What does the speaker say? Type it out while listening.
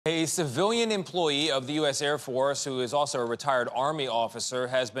A civilian employee of the U.S. Air Force, who is also a retired Army officer,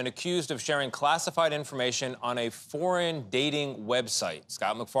 has been accused of sharing classified information on a foreign dating website.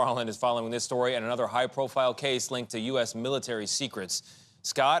 Scott McFarland is following this story and another high-profile case linked to U.S. military secrets.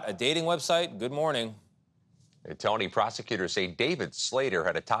 Scott, a dating website, good morning. Hey, Tony, prosecutors say David Slater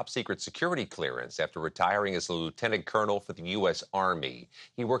had a top-secret security clearance after retiring as a lieutenant colonel for the U.S. Army.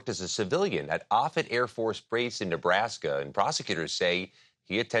 He worked as a civilian at Offutt Air Force Base in Nebraska, and prosecutors say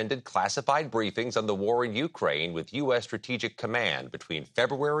he attended classified briefings on the war in Ukraine with U.S. Strategic Command between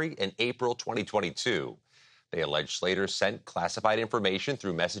February and April 2022. They allege Slater sent classified information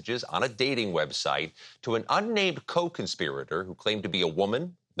through messages on a dating website to an unnamed co-conspirator who claimed to be a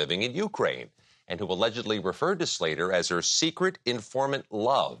woman living in Ukraine and who allegedly referred to Slater as her secret informant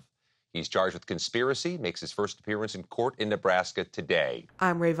love. He's charged with conspiracy, makes his first appearance in court in Nebraska today.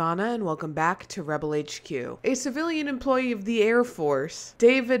 I'm Rayy Vana, and welcome back to Rebel HQ. A civilian employee of the Air Force,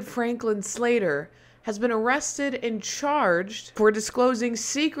 David Franklin Slater, has been arrested and charged for disclosing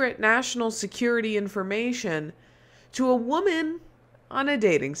secret national security information to a woman on a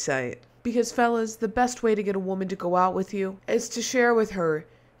dating site. Because, fellas, the best way to get a woman to go out with you is to share with her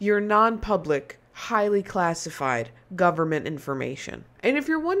your non-public, highly classified government information. And if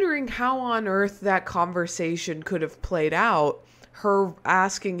you're wondering how on earth that conversation could have played out, her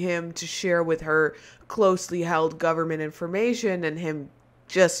asking him to share with her closely held government information and him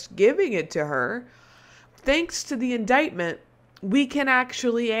just giving it to her, thanks to the indictment, we can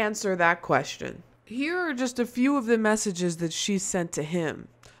actually answer that question. Here are just a few of the messages that she sent to him.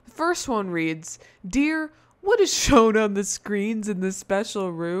 The first one reads, "Dear, what is shown on the screens in the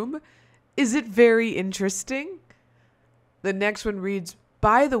special room? Is it very interesting?" The next one reads,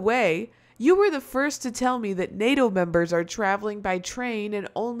 "By the way, you were the first to tell me that NATO members are traveling by train and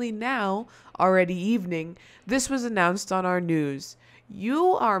only now, already evening, this was announced on our news.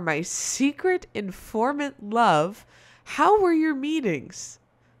 You are my secret informant love. How were your meetings?"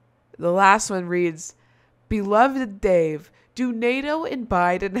 The last one reads, "Beloved Dave, do NATO and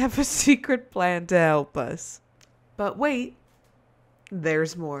Biden have a secret plan to help us?" But wait,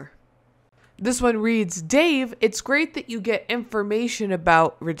 there's more. This one reads, "Dave, it's great that you get information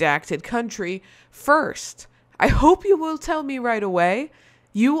about redacted country first. I hope you will tell me right away.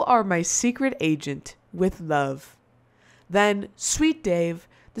 You are my secret agent with love." Then, "Sweet Dave,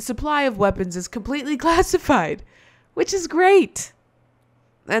 the supply of weapons is completely classified, which is great."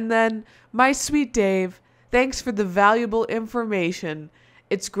 And then, "My sweet Dave, thanks for the valuable information.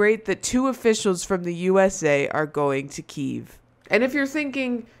 It's great that 2 officials from the USA are going to Kyiv." And if you're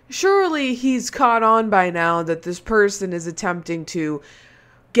thinking, surely he's caught on by now that this person is attempting to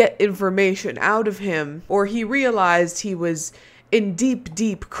get information out of him, or he realized he was in deep,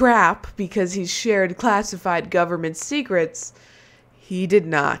 deep crap because he shared classified government secrets, he did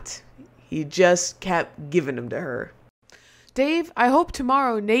not. He just kept giving them to her. "Dave, I hope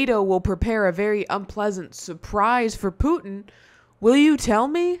tomorrow NATO will prepare a very unpleasant surprise for Putin. Will you tell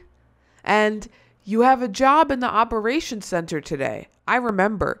me? And you have a job in the operations center today. I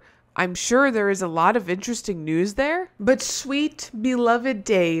remember. I'm sure there is a lot of interesting news there." But sweet, beloved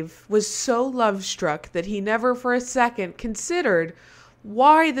Dave was so love-struck that he never for a second considered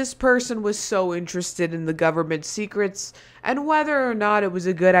why this person was so interested in the government secrets and whether or not it was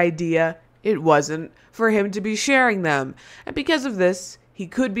a good idea, it wasn't, for him to be sharing them. And because of this, he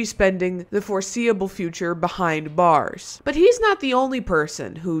could be spending the foreseeable future behind bars. But he's not the only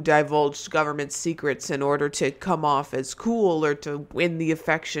person who divulged government secrets in order to come off as cool or to win the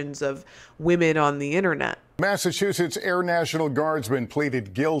affections of women on the internet. Massachusetts Air National Guardsman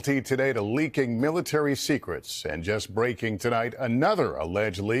pleaded guilty today to leaking military secrets. And just breaking tonight, another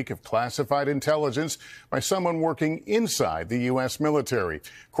alleged leak of classified intelligence by someone working inside the U.S. military.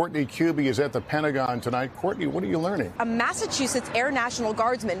 Courtney Cubie is at the Pentagon tonight. Courtney, what are you learning? A Massachusetts Air National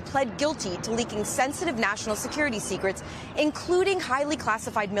Guardsman pled guilty to leaking sensitive national security secrets, including highly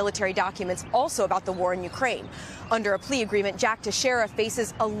classified military documents also about the war in Ukraine. Under a plea agreement, Jack Teixeira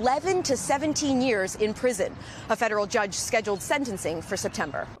faces 11 to 17 years in prison. A federal judge scheduled sentencing for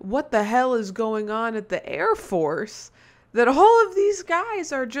September. What the hell is going on at the Air Force that all of these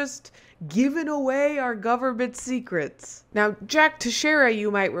guys are just giving away our government secrets? Now, Jack Teixeira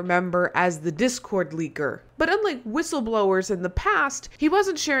you might remember as the Discord leaker. But unlike whistleblowers in the past, he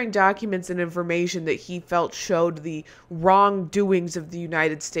wasn't sharing documents and information that he felt showed the wrongdoings of the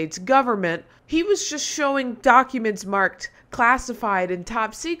United States government. He was just showing documents marked classified and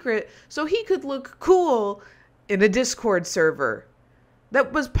top secret so he could look cool in a Discord server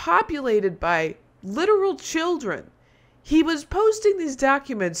that was populated by literal children. He was posting these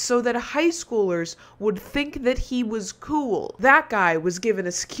documents so that high schoolers would think that he was cool. That guy was given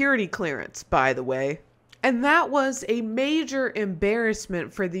a security clearance, by the way. And that was a major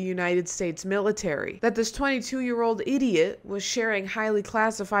embarrassment for the United States military, that this 22-year-old idiot was sharing highly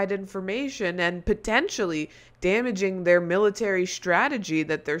classified information and potentially damaging their military strategy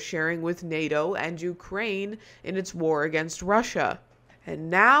that they're sharing with NATO and Ukraine in its war against Russia. And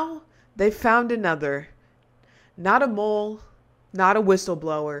now they found another. Not a mole, not a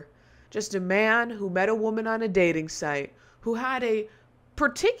whistleblower, just a man who met a woman on a dating site who had a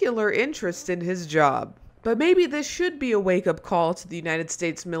particular interest in his job. But maybe this should be a wake-up call to the United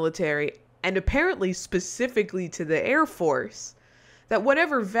States military, and apparently specifically to the Air Force, that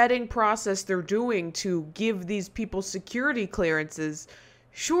whatever vetting process they're doing to give these people security clearances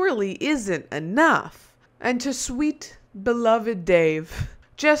surely isn't enough. And to sweet, beloved Dave,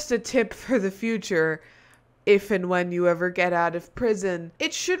 just a tip for the future, if and when you ever get out of prison,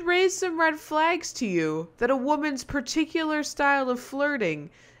 it should raise some red flags to you that a woman's particular style of flirting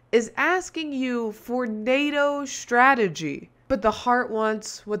is asking you for NATO strategy. But the heart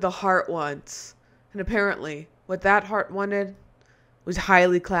wants what the heart wants. And apparently, what that heart wanted was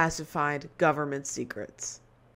highly classified government secrets.